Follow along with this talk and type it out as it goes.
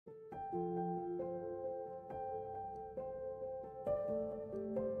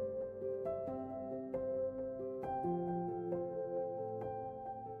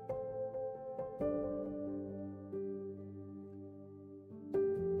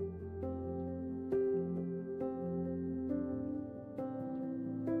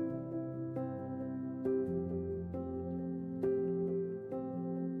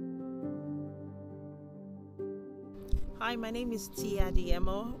Hi, my name is Tia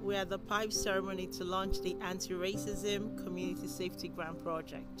Diemo. We are at the PIPE ceremony to launch the Anti-Racism Community Safety Grant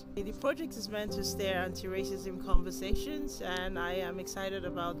Project. The project is meant to steer anti-racism conversations, and I am excited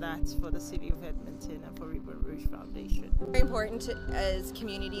about that for the City of Edmonton and for Rouge Foundation. Very important as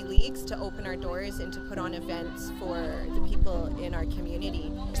community leagues to open our doors and to put on events for the people in our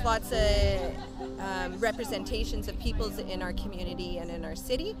community. There's lots of representations of peoples in our community and in our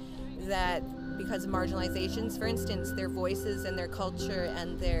city that, because of marginalizations, for instance, their voices and their culture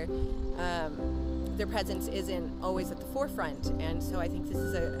and their presence isn't always at the forefront. And so I think this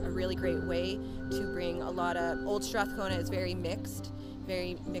is a really great way to bring a lot of, Old Strathcona is very mixed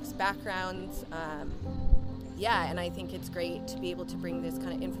backgrounds. And I think it's great to be able to bring this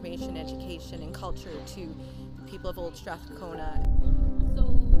kind of information, education and culture to the people of Old Strathcona. So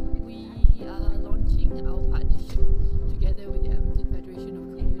we are launching our partnership together with the Edmonton Federation of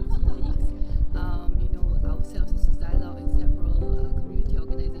Community Leagues. Ourselves as Dialoge and several community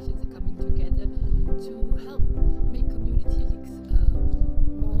organizations are coming together to help make community leagues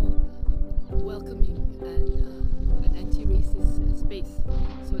more welcoming and an anti-racist space.